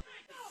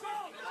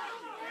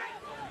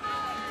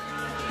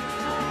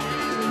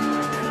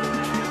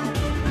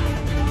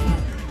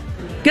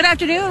Good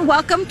afternoon.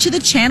 Welcome to the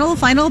Channel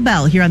Final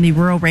Bell here on the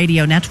Rural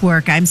Radio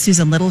Network. I'm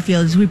Susan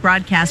Littlefield as we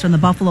broadcast from the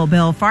Buffalo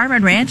Bill Farm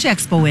and Ranch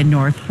Expo in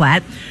North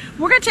Platte.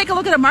 We're going to take a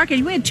look at the market.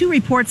 We had two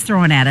reports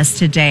thrown at us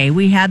today.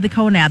 We had the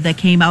CONAB that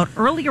came out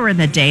earlier in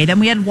the day.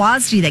 Then we had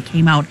WASDE that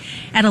came out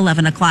at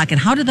 11 o'clock.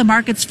 And how did the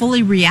markets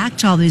fully react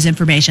to all this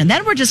information?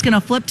 Then we're just going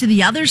to flip to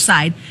the other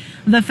side.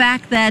 The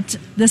fact that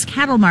this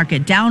cattle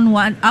market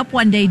up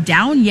one day,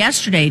 down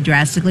yesterday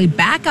drastically,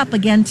 back up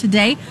again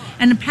today,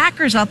 and the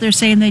packers out there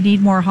saying they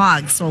need more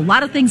hogs. So a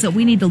lot of things that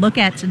we need to look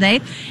at today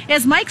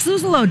as Mike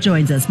Zuzolo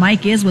joins us.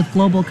 Mike is with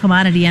Global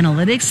Commodity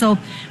Analytics. So,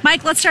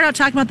 Mike, let's start out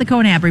talking about the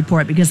CONAB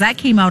report because that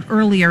came out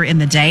earlier in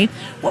the day.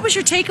 What was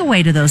your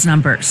takeaway to those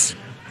numbers?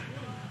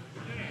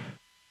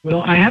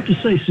 Well, I have to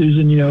say,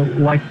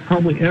 Susan, like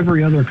probably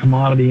every other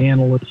commodity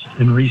analyst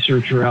and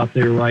researcher out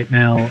there right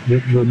now,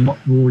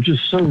 we're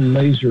just so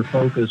laser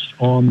focused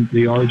on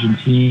the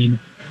Argentine,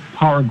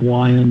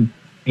 Paraguayan,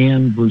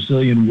 and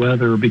Brazilian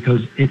weather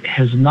because it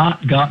has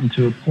not gotten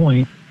to a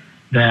point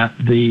that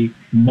the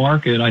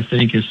market, I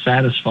think, is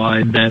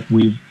satisfied that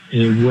we've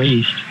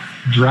erased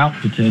drought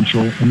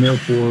potential and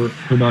therefore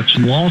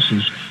production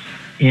losses.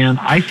 And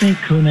I think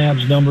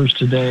CONAB's numbers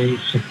today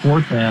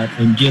support that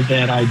and give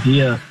that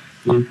idea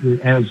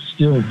as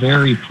still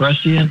very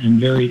prescient and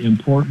very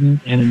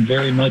important and in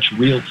very much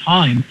real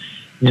time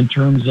in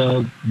terms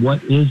of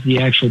what is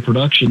the actual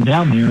production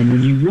down there. And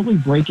when you really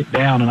break it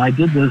down, and I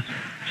did this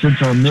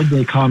since our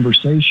midday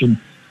conversation,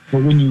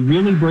 but when you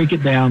really break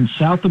it down,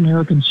 South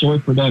American soy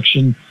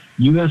production,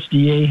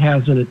 USDA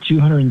has it at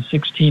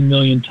 216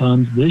 million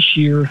tons this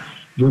year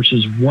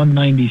versus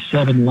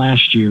 197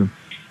 last year.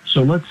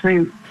 So let's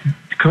say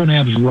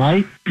CONAB's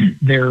right,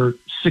 they're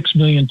 6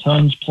 million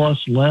tons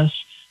plus less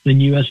than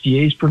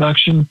USDA's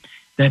production.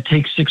 That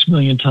takes 6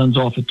 million tons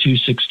off of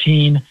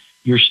 216.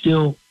 You're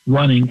still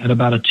running at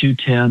about a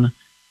 210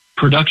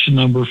 production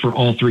number for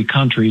all three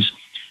countries.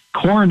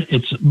 Corn,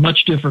 it's a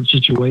much different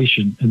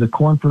situation. And the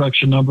corn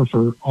production number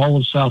for all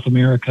of South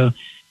America,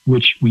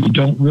 which we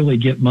don't really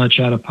get much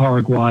out of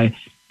Paraguay,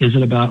 is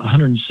at about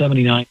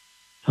 179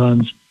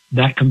 tons.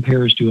 That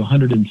compares to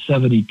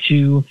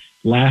 172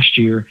 last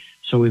year.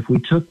 So if we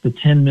took the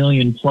 10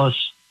 million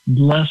plus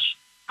less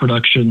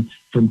production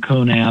from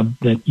CONAB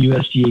that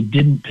USDA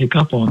didn't pick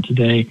up on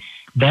today,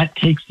 that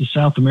takes the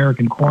South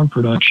American corn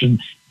production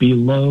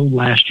below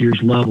last year's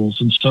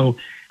levels. And so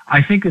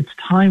I think it's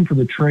time for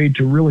the trade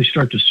to really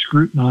start to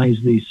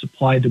scrutinize the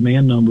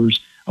supply-demand numbers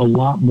a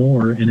lot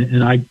more.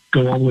 And I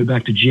go all the way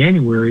back to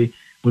January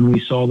when we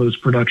saw those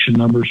production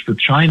numbers for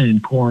China in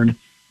corn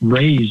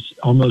raised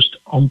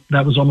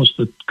that was almost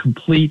the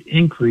complete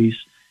increase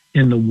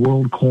in the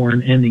world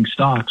corn ending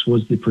stocks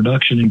was the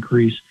production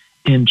increase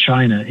in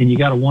China. And you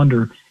got to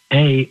wonder,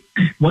 A,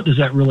 what does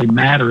that really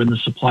matter in the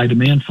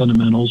supply-demand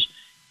fundamentals?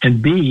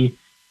 And B,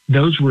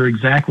 those were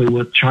exactly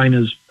what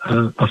China's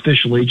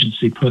official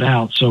agency put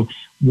out. So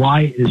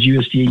why is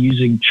USDA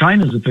using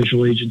China's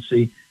official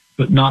agency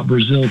but not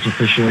Brazil's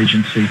official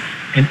agency?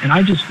 And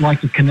I just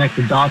like to connect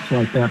the dots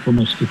like that from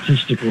a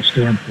statistical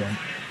standpoint.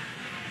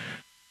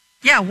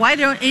 Yeah, why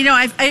don't,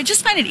 I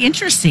just find it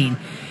interesting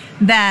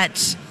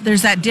that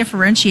there's that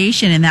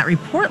differentiation in that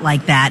report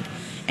like that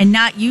and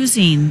not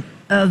using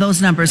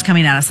those numbers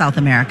coming out of South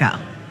America.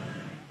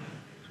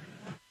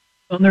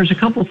 Well, there's a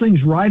couple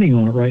things riding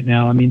on it right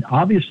now. I mean,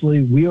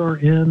 obviously, we are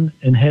in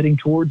and heading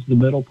towards the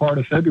middle part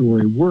of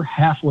February. We're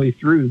halfway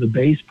through the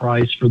base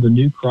price for the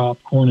new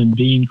crop corn and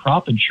bean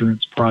crop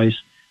insurance price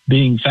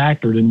being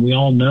factored. And we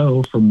all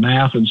know from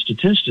math and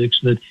statistics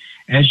that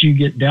as you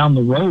get down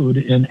the road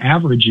in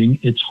averaging,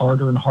 it's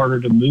harder and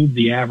harder to move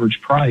the average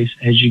price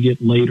as you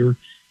get later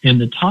in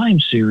the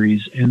time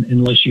series, and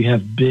unless you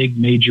have big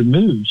major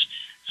moves.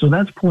 So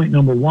that's point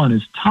number one,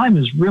 is time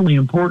is really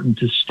important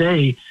to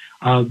stay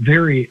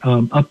very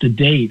up to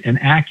date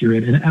and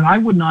accurate. And I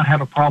would not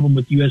have a problem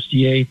with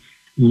USDA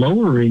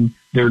lowering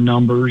their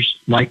numbers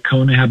like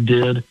CONAB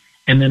did.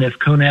 And then if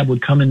CONAB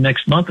would come in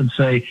next month and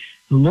say,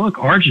 look,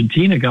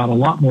 Argentina got a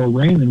lot more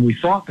rain than we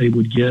thought they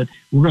would get,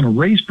 we're going to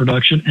raise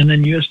production, and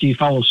then USDA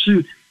follows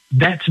suit,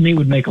 that to me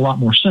would make a lot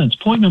more sense.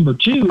 Point number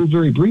two,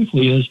 very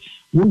briefly, is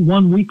we're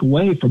 1 week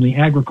away from the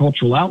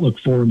Agricultural Outlook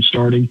Forum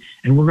starting,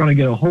 and we're going to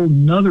get a whole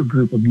nother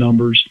group of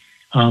numbers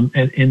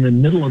in the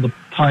middle of the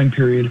time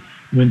period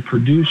when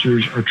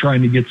producers are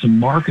trying to get some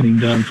marketing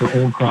done for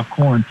old crop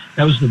corn.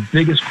 That was the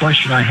biggest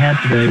question I had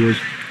today was,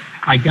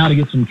 I got to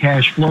get some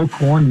cash flow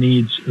corn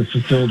needs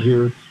fulfilled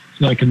here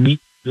so I can meet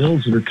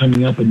bills that are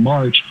coming up in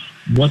March.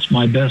 What's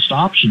my best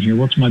option here?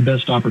 What's my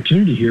best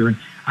opportunity here? And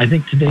I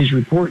think today's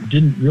report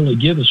didn't really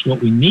give us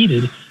what we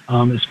needed,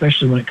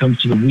 especially when it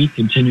comes to the wheat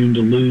continuing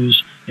to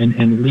lose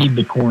and lead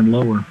the corn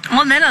lower.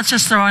 Well, then let's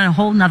just throw in a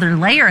whole nother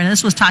layer. And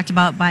this was talked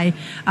about by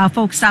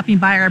folks stopping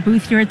by our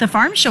booth here at the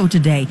Farm Show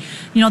today.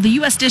 The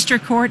U.S.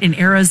 District Court in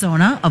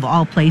Arizona, of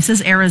all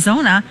places,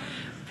 Arizona,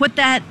 put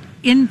that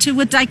into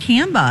with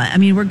dicamba. I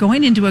mean, we're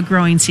going into a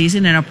growing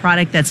season and a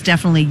product that's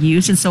definitely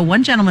used. And so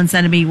one gentleman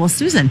said to me, well,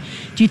 Susan,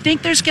 do you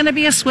think there's going to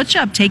be a switch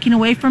up taking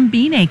away from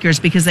bean acres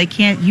because they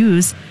can't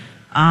use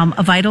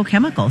a vital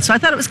chemical. So I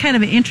thought it was kind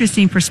of an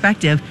interesting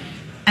perspective,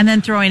 and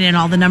then throwing in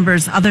all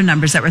the other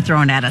numbers that were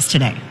thrown at us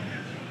today.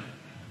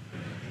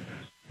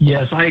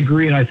 Yes, I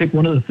agree. And I think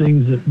one of the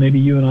things that maybe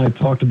you and I have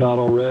talked about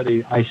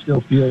already, I still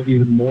feel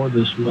even more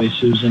this way,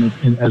 Susan,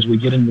 and as we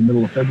get into the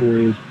middle of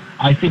February, is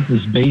I think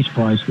this base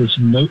price, this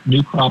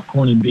new crop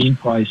corn and bean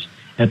price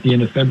at the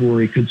end of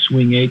February could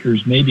swing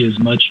acres maybe as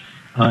much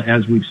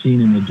as we've seen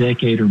in a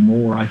decade or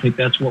more. I think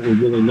that's what we're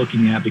really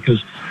looking at,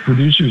 because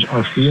producers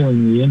are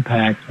feeling the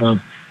impact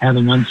of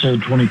having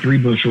unsold 23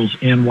 bushels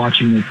and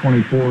watching the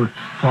 24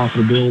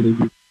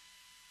 profitability.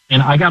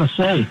 And I got to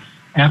say,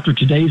 after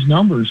today's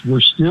numbers,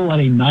 we're still at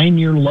a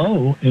 9-year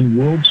low in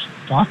world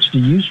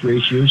stocks-to-use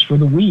ratios for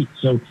the wheat.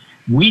 So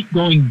wheat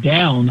going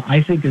down,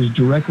 I think, is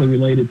directly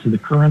related to the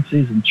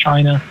currencies in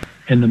China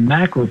and the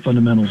macro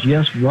fundamentals.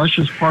 Yes,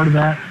 Russia's part of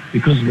that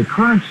because of the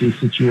currency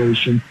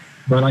situation,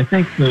 but I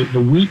think the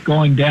wheat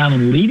going down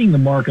and leading the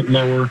market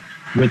lower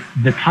with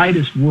the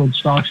tightest world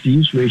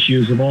stocks-to-use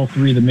ratios of all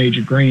three of the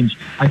major grains,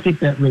 I think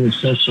that really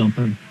says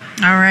something.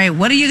 All right.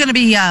 What are you going to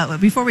be,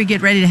 before we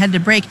get ready to head to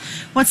break,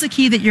 what's the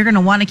key that you're going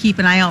to want to keep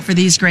an eye out for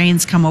these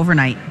grains come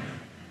overnight?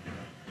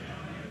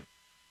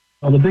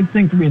 Well, the big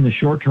thing for me in the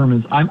short term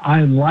is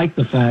I like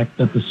the fact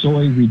that the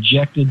soy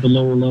rejected the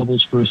lower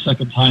levels for a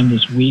second time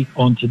this week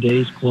on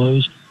today's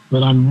close,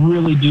 but I'm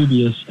really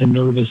dubious and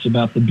nervous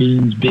about the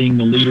beans being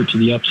the leader to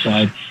the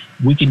upside.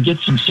 We can get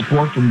some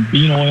support from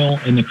bean oil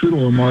and the crude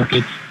oil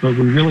markets, but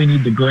we really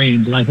need the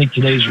grains, and I think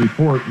today's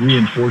report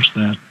reinforced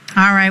that.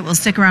 All right, well,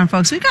 stick around,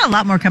 folks. We've got a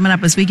lot more coming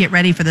up as we get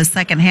ready for the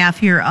second half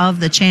here of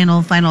the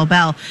Channel Final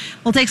Bell.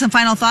 We'll take some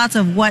final thoughts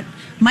of what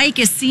Mike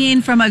is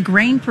seeing from a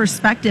grain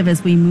perspective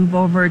as we move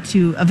over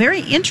to a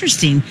very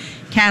interesting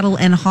cattle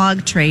and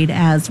hog trade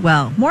as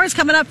well. More is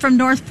coming up from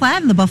North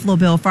Platte and the Buffalo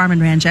Bill Farm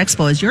and Ranch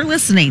Expo as you're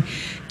listening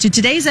to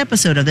today's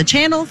episode of the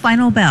Channel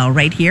Final Bell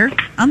right here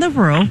on the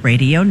Rural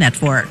Radio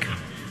Network.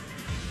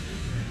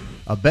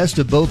 A best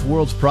of both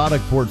worlds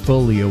product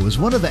portfolio is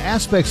one of the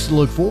aspects to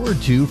look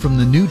forward to from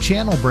the new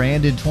Channel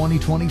brand in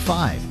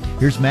 2025.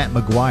 Here's Matt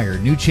McGuire,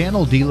 new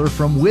Channel dealer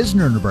from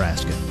Wisner,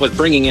 Nebraska. With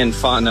bringing in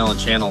Fontenelle and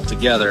Channel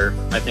together,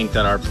 I think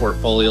that our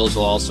portfolios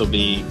will also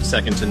be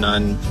second to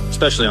none,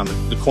 especially on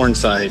the corn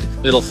side.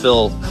 It'll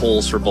fill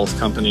holes for both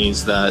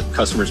companies that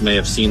customers may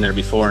have seen there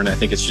before, and I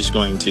think it's just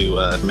going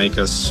to make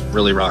us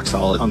really rock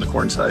solid on the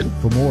corn side.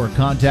 For more,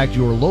 contact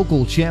your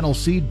local Channel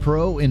Seed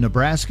Pro in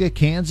Nebraska,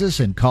 Kansas,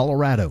 and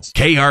Colorado.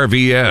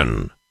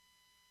 KRVN.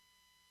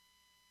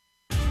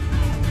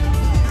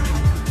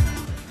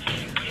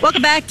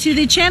 Welcome back to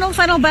the Channel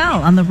Final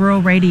Bell on the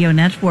Rural Radio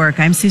Network.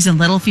 I'm Susan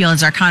Littlefield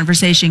as our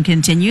conversation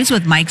continues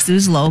with Mike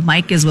Zuzolo.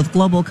 Mike is with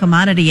Global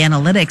Commodity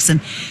Analytics.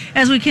 And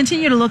as we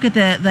continue to look at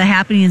the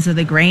happenings of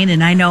the grain,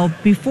 and I know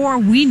before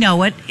we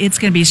know it, it's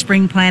going to be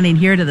spring planting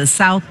here to the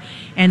south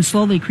and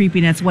slowly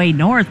creeping its way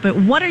north. But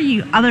what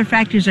other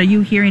factors are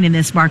you hearing in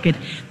this market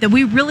that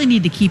we really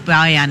need to keep an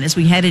eye on as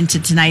we head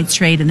into tonight's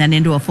trade and then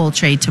into a full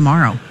trade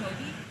tomorrow?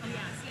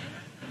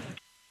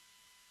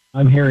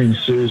 I'm hearing,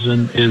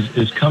 Susan,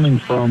 is coming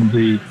from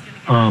the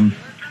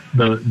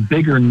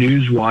bigger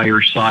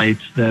newswire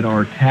sites that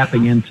are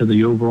tapping into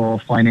the overall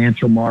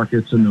financial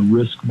markets and the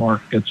risk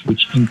markets,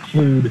 which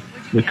include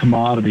the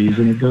commodities.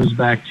 And it goes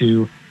back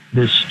to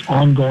this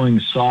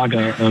ongoing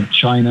saga of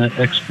China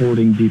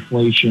exporting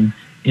deflation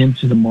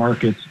into the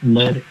markets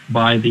led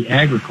by the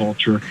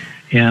agriculture.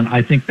 And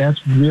I think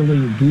that's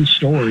really the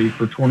story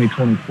for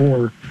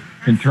 2024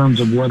 in terms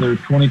of whether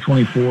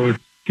 2024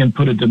 can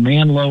put a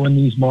demand low in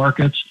these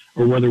markets,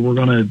 or whether we're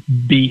going to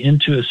be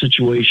into a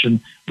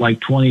situation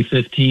like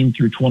 2015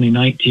 through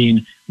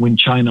 2019 when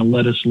China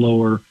let us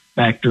lower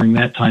back during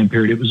that time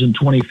period. It was in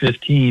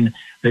 2015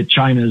 that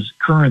China's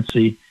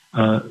currency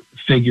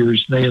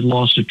figures, they had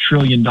lost $1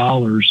 trillion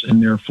in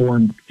their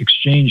foreign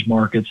exchange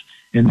markets,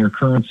 in their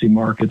currency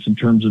markets in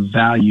terms of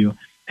value.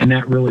 And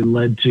that really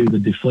led to the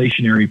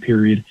deflationary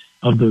period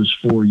of those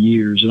 4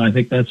 years. And I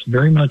think that's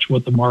very much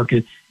what the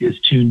market is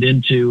tuned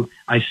into.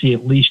 I see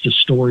at least a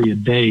story a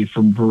day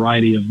from a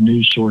variety of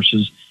news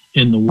sources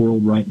in the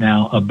world right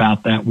now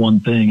about that one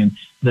thing. And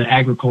the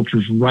agriculture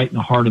is right in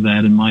the heart of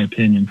that, in my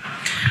opinion.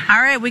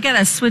 All right, we got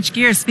to switch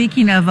gears.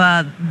 Speaking of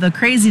the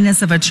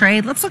craziness of a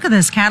trade, let's look at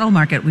this cattle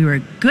market. We were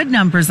good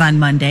numbers on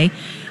Monday.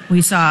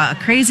 We saw a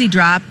crazy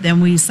drop.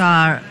 Then we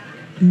saw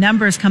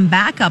numbers come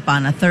back up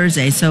on a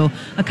Thursday. So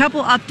a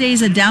couple up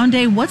days, a down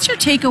day. What's your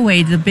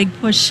takeaway, the big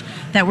push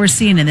that we're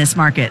seeing in this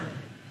market?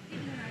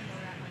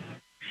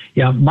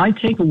 Yeah, my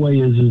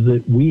takeaway is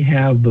that we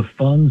have the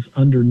funds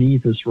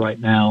underneath us right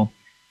now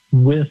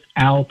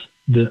without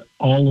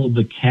all of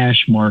the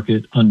cash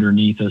market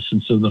underneath us.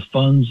 And so the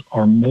funds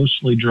are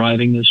mostly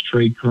driving this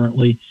trade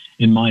currently,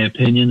 in my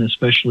opinion,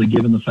 especially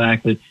given the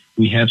fact that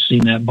we have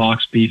seen that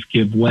box beef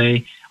give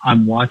way.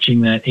 I'm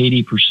watching that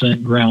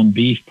 80% ground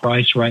beef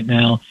price right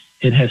now.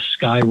 It has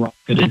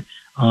skyrocketed.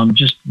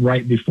 Just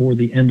right before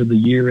the end of the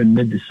year in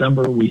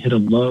mid-December, we hit a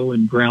low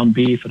in ground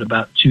beef at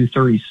about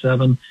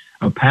 $237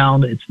 a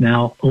pound. It's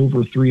now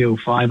over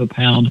 $305 a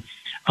pound.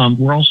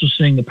 We're also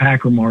seeing the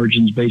packer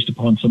margins based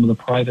upon some of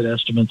the private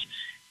estimates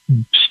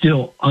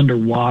still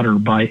underwater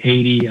by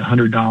 $80,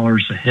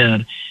 $100 a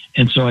head.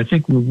 And so I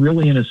think we're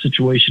really in a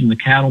situation in the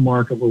cattle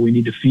market where we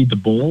need to feed the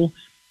bull,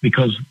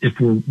 because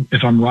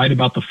if I'm right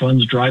about the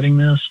funds driving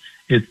this,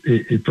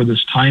 for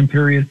this time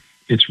period,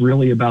 it's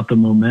really about the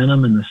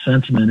momentum and the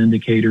sentiment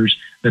indicators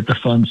that the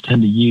funds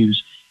tend to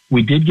use.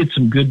 We did get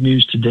some good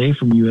news today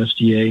from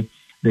USDA.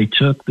 They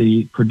took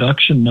the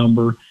production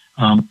number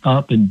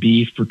up in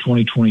beef for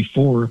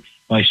 2024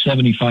 by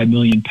 75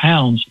 million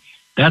pounds.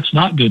 That's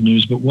not good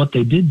news, but what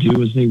they did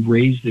do is they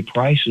raised the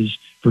prices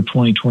for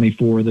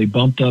 2024. They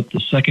bumped up the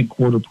second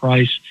quarter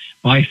price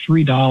by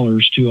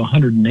 $3 to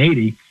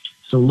 $180.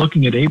 So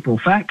looking at April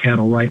fat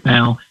cattle right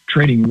now,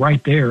 trading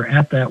right there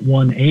at that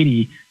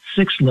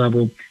 186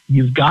 level,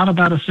 you've got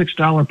about a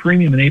 $6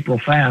 premium in April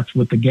fats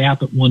with the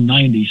gap at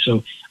 190.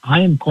 So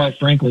I am quite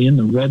frankly in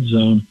the red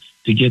zone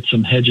to get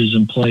some hedges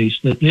in place.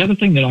 The other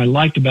thing that I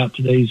liked about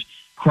today's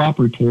crop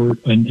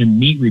report and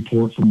meat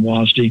report from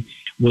WASDE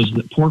was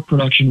that pork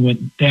production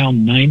went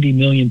down 90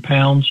 million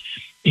pounds,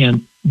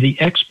 and the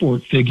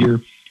export figure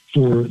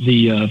for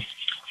the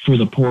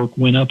pork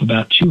went up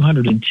about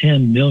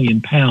 210 million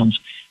pounds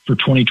for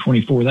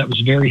 2024. That was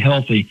very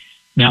healthy.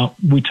 Now,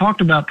 we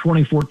talked about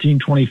 2014,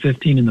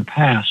 2015 in the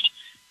past,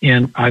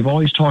 and I've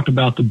always talked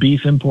about the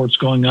beef imports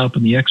going up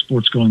and the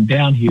exports going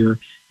down here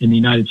in the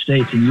United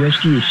States, and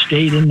USDA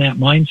stayed in that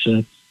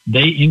mindset.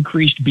 They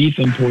increased beef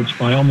imports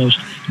by almost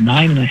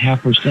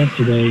 9.5%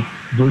 today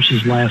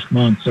versus last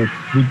month. So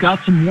we've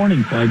got some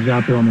warning flags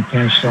out there on the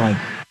cash side.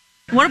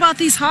 What about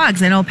these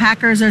hogs? I know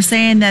packers are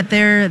saying that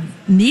they're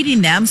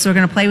needing them, so we're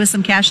going to play with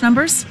some cash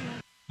numbers?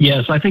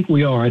 Yes, I think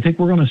we are. I think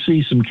we're going to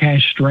see some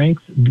cash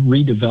strength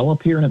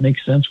redevelop here, and it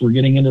makes sense. We're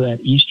getting into that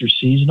Easter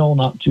seasonal,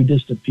 not too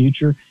distant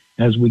future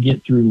as we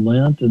get through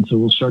Lent, and so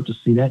we'll start to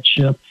see that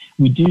shift.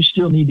 We do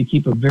still need to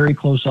keep a very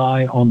close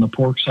eye on the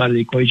pork side of the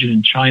equation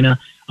in China.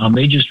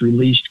 They just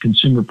released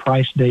consumer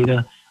price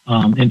data,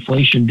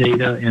 inflation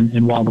data,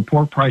 and while the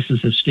pork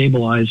prices have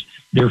stabilized,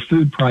 their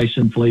food price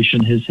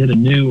inflation has hit a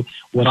new,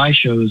 what I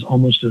show is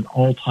almost an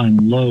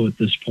all-time low at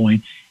this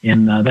point,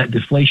 and that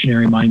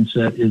deflationary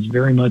mindset is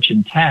very much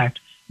intact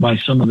by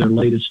some of their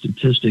latest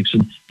statistics,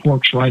 and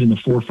pork's right in the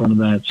forefront of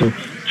that. So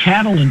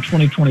cattle in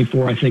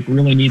 2024, I think,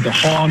 really need the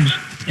hogs,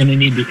 and they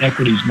need the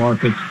equities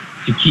markets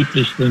to keep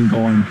this thing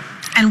going.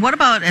 And what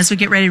about, as we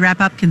get ready to wrap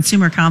up,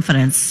 consumer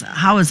confidence?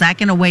 How is that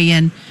going to weigh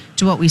in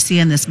to what we see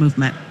in this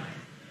movement?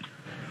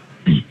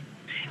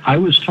 I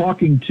was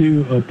talking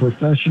to a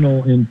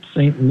professional in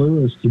St.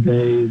 Louis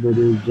today that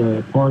is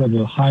part of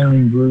a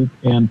hiring group,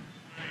 and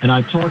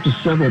I've talked to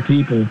several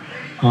people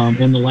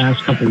in the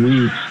last couple of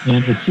weeks,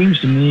 and it seems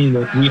to me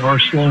that we are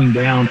slowing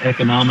down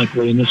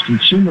economically, and these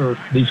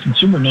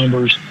consumer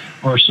numbers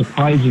are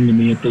surprising to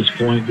me at this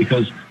point,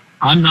 because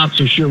I'm not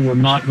so sure we're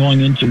not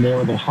going into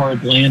more of a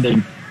hard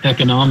landing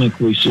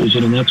economically,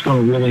 Susan, and that's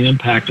going to really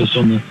impact us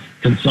on the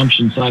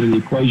consumption side of the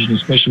equation,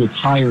 especially with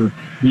higher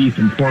beef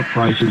and pork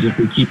prices if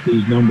we keep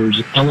these numbers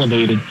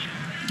elevated.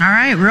 All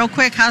right, real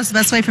quick, how's the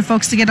best way for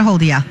folks to get a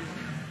hold of you?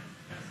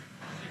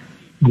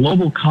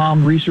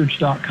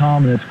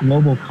 GlobalComResearch.com, and it's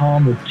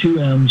GlobalCom with 2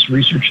 M's,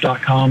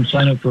 research.com.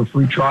 Sign up for a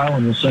free trial,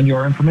 and we'll send you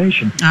our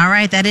information. All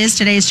right, that is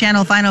today's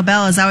channel final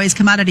bell. As always,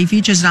 commodity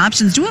futures and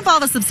options do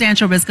involve a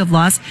substantial risk of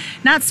loss,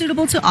 not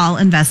suitable to all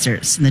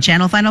investors. And the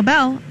channel final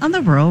bell on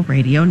the Rural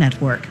Radio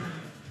Network.